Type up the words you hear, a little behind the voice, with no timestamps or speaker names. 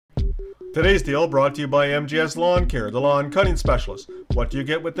Today's deal brought to you by MGS LawnCare, the lawn cutting specialist. What do you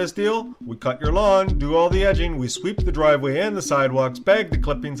get with this deal? We cut your lawn, do all the edging, we sweep the driveway and the sidewalks, bag the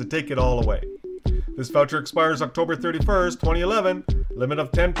clippings, and take it all away. This voucher expires October 31st, 2011. Limit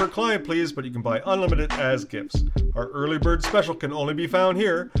of 10 per client, please, but you can buy unlimited as gifts. Our early bird special can only be found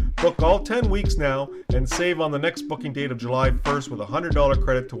here. Book all 10 weeks now and save on the next booking date of July 1st with a $100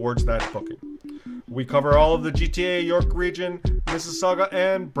 credit towards that booking. We cover all of the GTA, York region, Mississauga,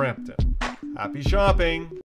 and Brampton. Happy shopping!